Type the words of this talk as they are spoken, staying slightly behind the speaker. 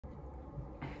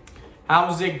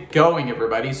How's it going,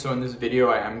 everybody? So in this video,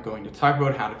 I am going to talk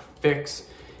about how to fix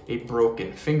a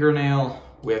broken fingernail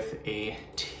with a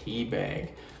tea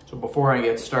bag. So before I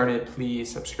get started, please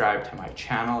subscribe to my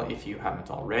channel if you haven't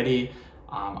already.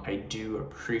 I do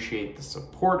appreciate the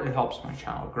support. It helps my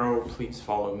channel grow. Please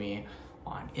follow me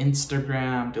on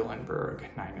Instagram,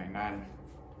 Dylanberg999.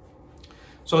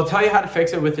 So I'll tell you how to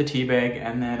fix it with the tea bag,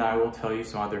 and then I will tell you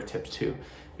some other tips too,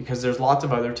 because there's lots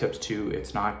of other tips too.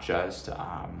 It's not just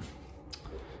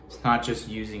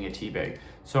using a tea bag.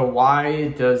 So why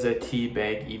does a tea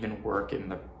bag even work in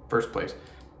the first place?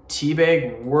 Tea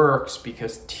bag works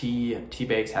because tea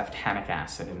bags have tannic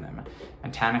acid in them,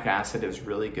 and tannic acid is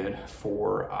really good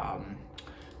for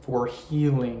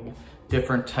healing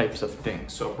different types of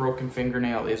things. So broken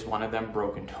fingernail is one of them,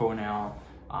 broken toenail,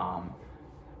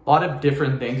 a lot of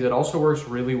different things. It also works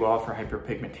really well for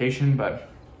hyperpigmentation, but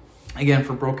again,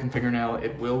 for broken fingernail,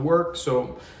 it will work.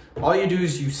 So all you do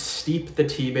is you steep the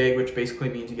tea bag, which basically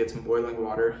means you get some boiling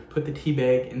water, put the tea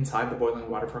bag inside the boiling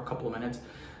water for a couple of minutes,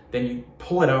 then you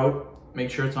pull it out, make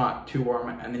sure it's not too warm,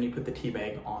 and then you put the tea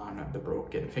bag on the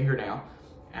broken fingernail.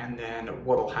 And then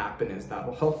what'll happen is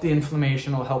that'll help the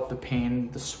inflammation, it'll help the pain,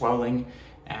 the swelling,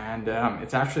 and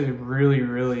it's actually a really,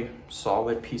 really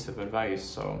solid piece of advice.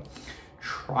 So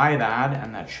try that,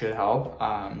 and that should help.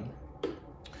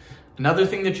 Another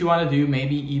thing that you want to do,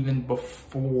 maybe even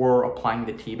before applying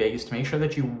the tea bag, is to make sure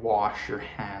that you wash your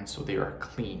hands so they are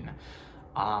clean.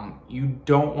 You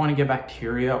don't want to get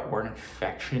bacteria or an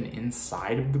infection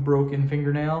inside of the broken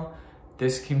fingernail.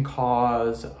 This can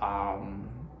cause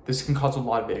a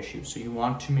lot of issues. So you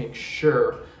want to make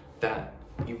sure that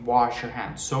you wash your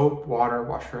hands. Soap, water,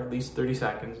 wash for at least 30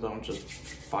 seconds. Don't just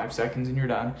 5 seconds and you're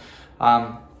done.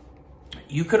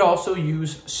 You could also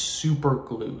use super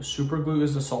glue. Super glue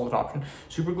is a solid option.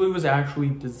 Super glue was actually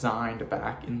designed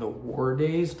back in the war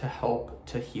days to help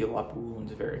to heal up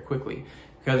wounds very quickly,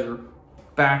 because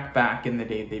back in the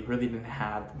day, they really didn't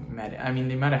have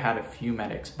they might have had a few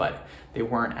medics, but they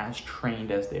weren't as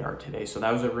trained as they are today. So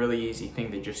that was a really easy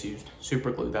thing. They just used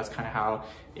super glue. That's kind of how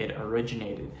it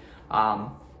originated.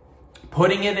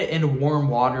 Putting it in warm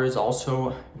water is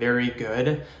also very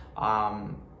good.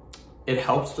 It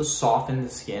helps to soften the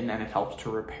skin, and it helps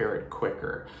to repair it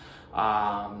quicker.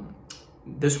 You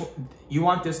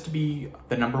want this to be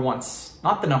the number one,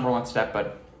 not the number one step,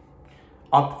 but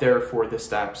up there for the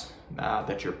steps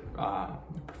that you're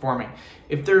performing.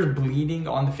 If there's bleeding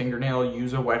on the fingernail,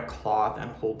 use a wet cloth and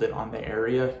hold it on the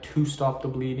area to stop the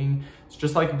bleeding. It's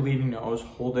just like a bleeding nose.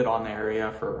 Hold it on the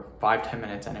area for 5-10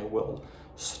 minutes and it will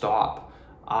stop.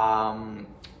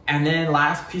 And then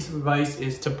last piece of advice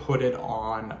is to put it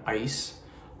on ice.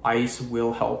 Ice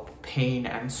will help pain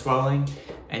and swelling,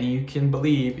 and you can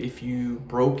believe if you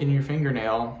broke in your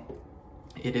fingernail,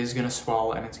 it is going to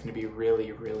swell and it's going to be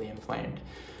really, really inflamed.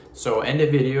 So end the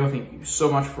video. Thank you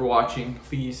so much for watching.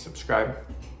 Please subscribe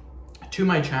to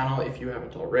my channel if you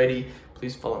haven't already.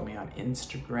 Please follow me on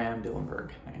Instagram,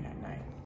 Dylanberg999.